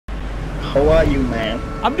How are you, man?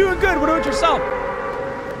 I'm doing good. What about yourself?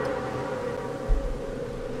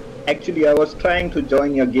 Actually, I was trying to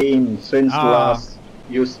join your game since last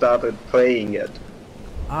you started playing it.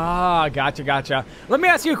 Ah, gotcha. Let me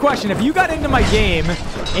ask you a question. If you got into my game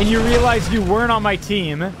and you realized you weren't on my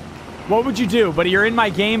team, what would you do? But you're in my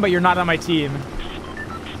game, but you're not on my team.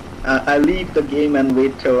 I leave the game and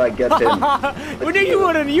wait till I get in. Well, you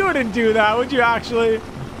wouldn't do that, would you actually?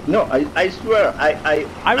 No, I swear, I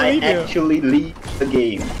actually leave the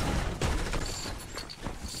game.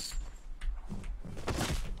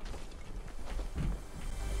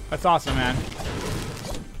 That's awesome, man.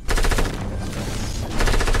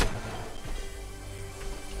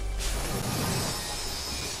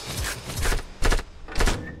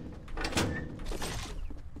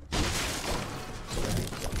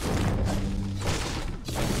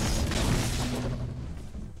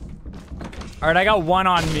 All right, I got one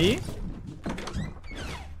on me.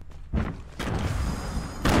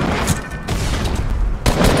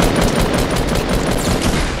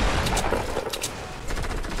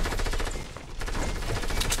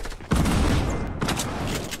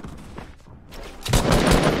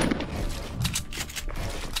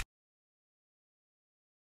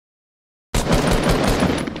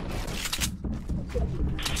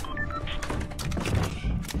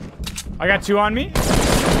 I got two on me.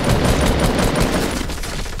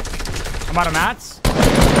 I'm out of mats.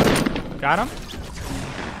 Got him.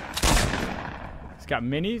 He's got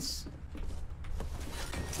minis.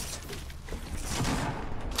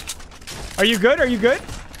 Are you good? Are you good?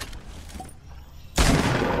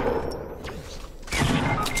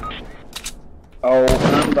 Oh,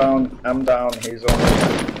 I'm down. I'm down. He's on me.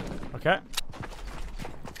 Okay.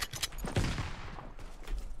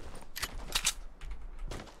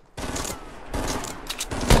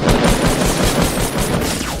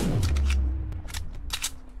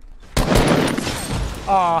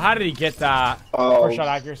 Oh, how did he get that? Oh, First shot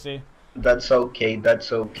accuracy. That's okay.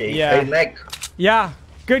 That's okay. Yeah. Hey, Nick. Yeah.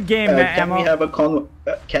 Good game, man. Can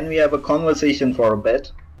we have a conversation for a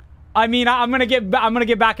bit? I mean, I'm gonna get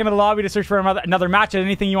back into the lobby to search for another match.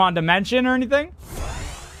 Anything you wanted to mention or anything?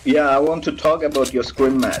 Yeah, I want to talk about your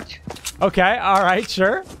scrim match. Okay. All right.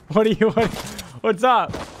 Sure. What's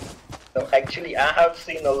up? So actually, I have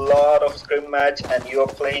seen a lot of scrim match, and you are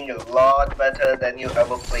playing a lot better than you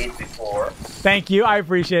ever played before. Thank you. I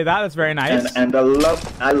appreciate that. That's very nice. And I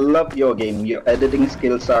love your game. Your editing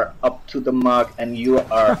skills are up to the mark, and you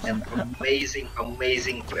are an amazing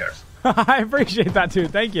player. I appreciate that too.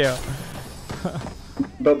 Thank you.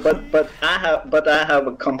 but I have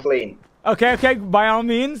a complaint. Okay. By all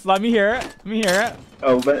means, let me hear it.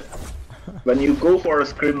 Oh, but when you go for a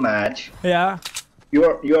scrim match, yeah.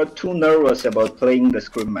 You're too nervous about playing the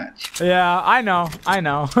scrim match. Yeah, I know.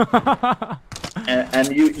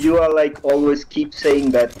 and you are like always keep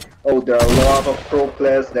saying that, oh, there are a lot of pro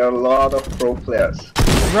players.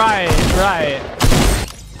 Right.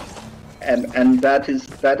 And that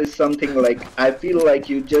is something like I feel like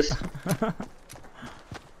you just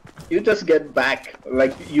get back,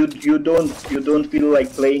 like you don't feel like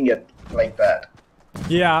playing it like that.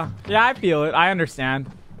 Yeah, I feel it. I understand.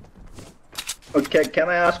 Okay, can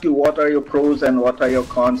I ask you what are your pros and what are your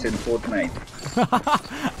cons in Fortnite?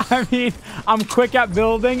 I mean, I'm quick at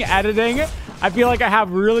building, editing. I feel like I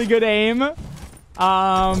have really good aim. The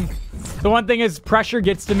one thing is pressure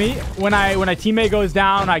gets to me. When a teammate goes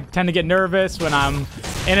down, I tend to get nervous. When I'm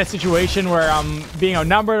in a situation where I'm being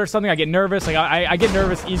outnumbered or something, I get nervous. Like I get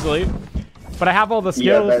nervous easily. But I have all the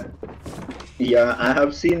skills. Yeah, I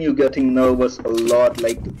have seen you getting nervous a lot.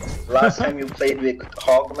 Like last time you played with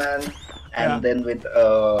Hogman. And then with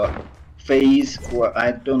FaZe, or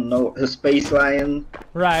I don't know, Space Lion.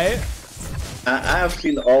 Right. I have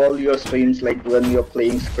seen all your streams, like when you're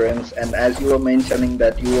playing scrims, and as you were mentioning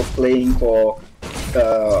that you were playing for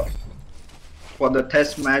the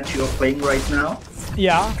test match you're playing right now.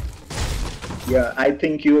 Yeah. Yeah, I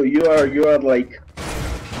think you are like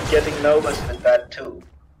getting nervous with that too.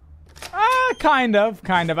 Kind of.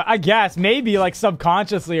 I guess maybe like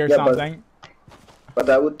subconsciously or something. But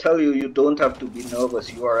I would tell you, you don't have to be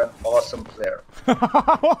nervous. You are an awesome player.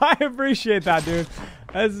 Well, I appreciate that, dude.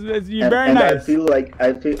 You're very nice.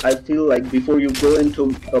 I feel like before you go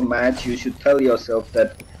into a match, you should tell yourself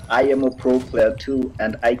that I am a pro player too,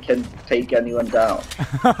 and I can take anyone down.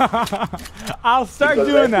 I'll start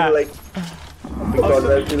doing that. Because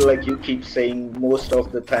I feel like you keep saying most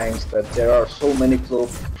of the times that there are so many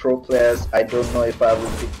pro players. I don't know if I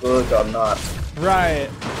will be good or not. Right.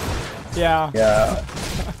 Yeah. Yeah.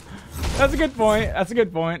 That's a good point.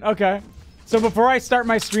 Okay. So before I start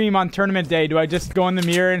my stream on tournament day, do I just go in the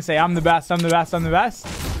mirror and say I'm the best?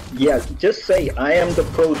 Yeah, just say I am the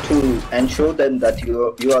pro too, and show them that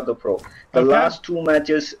you are the pro. The last 2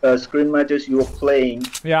 matches, scrim matches you were playing.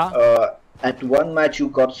 Yeah. At one match you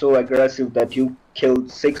got so aggressive that you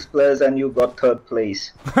killed 6 players and you got 3rd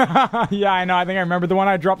place. Yeah, I know. I think I remember the one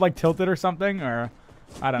I dropped like tilted or something, or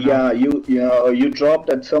I don't know. Yeah, you dropped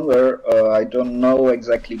it somewhere. I don't know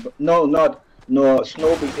exactly, but no,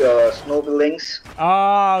 Snowy Links.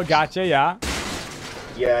 Oh, gotcha. Yeah.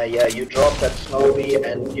 Yeah, you dropped that Snowy,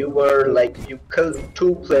 and you were like, you killed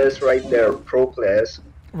 2 players right there, pro players.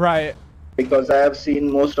 Right. Because I have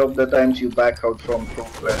seen most of the times you back out from pro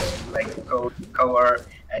players, like go cover,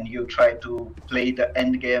 and you try to play the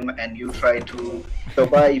end game, and you try to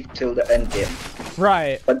survive till the end game.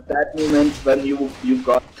 Right. But that moment when you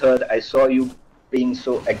got 3rd, I saw you being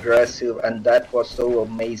so aggressive, and that was so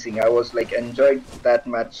amazing. I was like, enjoyed that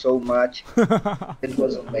match so much. It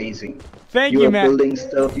was amazing. Thank you, You were man. building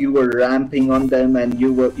stuff, you were ramping on them, and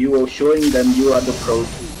you were showing them you are the pro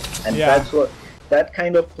too. And that's what, that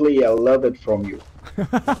kind of play, I love it from you.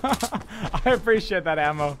 I appreciate that,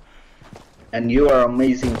 Ammo. And you are an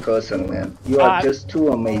amazing person, man. You are just too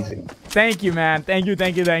amazing. Thank you, man. Thank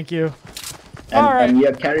you. And, all right. and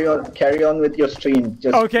yeah, carry on with your stream.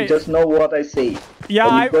 Just know what I say. Yeah,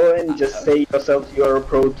 when you go in, just say yourself you're a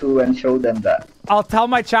pro too, and show them that. I'll tell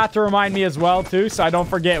my chat to remind me as well too, so I don't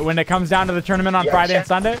forget when it comes down to the tournament on Friday and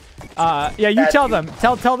Sunday. Yeah, you tell them.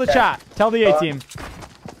 Tell the chat. Tell the A team.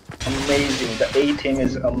 Amazing. The A team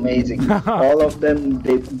is amazing. All of them,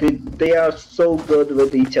 they are so good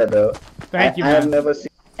with each other. Thank you, I man. have never seen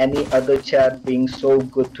any other chat being so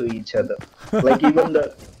good to each other. Like even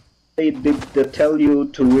they tell you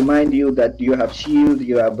to remind you that you have shield,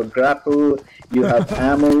 you have a grapple, you have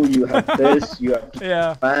ammo, you have this, you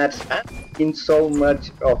have mats. I've seen so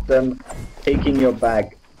much of them taking your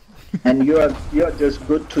bag. And you're just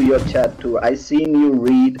good to your chat too. I seen you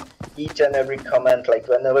read each and every comment. Like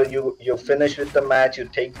whenever you finish with the match, you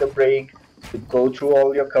take the break, you go through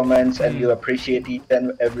all your comments, and you appreciate each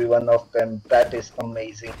and every one of them. That is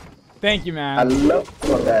amazing. Thank you, man. I love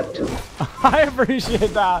for that too. I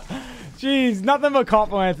appreciate that. Jeez, nothing but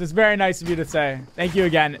compliments. It's very nice of you to say. Thank you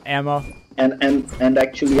again, Ammo. And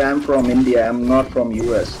actually, I'm from India. I'm not from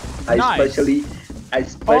US. I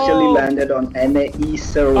specially landed on NAE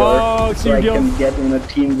server so I can get in a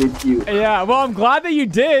team with you. Yeah, well, I'm glad that you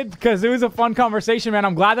did, because it was a fun conversation, man.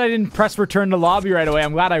 I'm glad I didn't press return to lobby right away.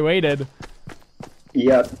 I'm glad I waited.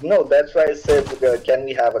 Yeah, no, that's why I said, can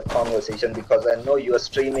we have a conversation? Because I know you are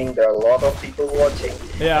streaming, there are a lot of people watching,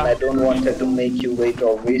 and I don't want to make you wait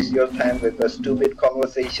or waste your time with a stupid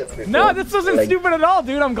conversation. No, this wasn't stupid at all,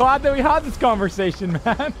 dude. I'm glad that we had this conversation,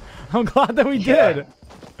 man. I'm glad that we did.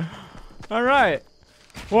 All right.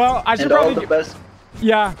 Well, I should probably... all the best.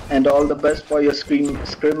 Yeah. And all the best for your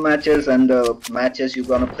scrim matches and the matches you're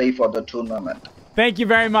gonna play for the tournament. Thank you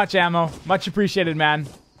very much, Ammo. Much appreciated, man.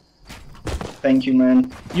 Thank you,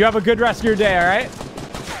 man. You have a good rest of your day, alright?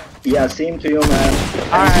 Yeah, same to you, man.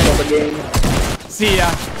 Alright. For the game. See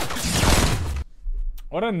ya.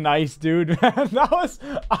 What a nice dude, man. That was...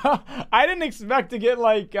 I didn't expect to get,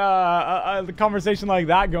 like, a conversation like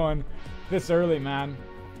that going this early, man.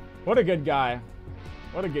 What a good guy.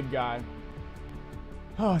 What a good guy.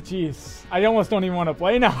 Oh, jeez. I almost don't even want to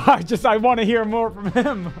play now. I want to hear more from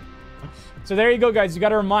him. So there you go, guys. You got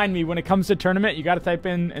to remind me when it comes to tournament, you got to type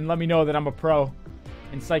in and let me know that I'm a pro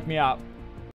and psych me up.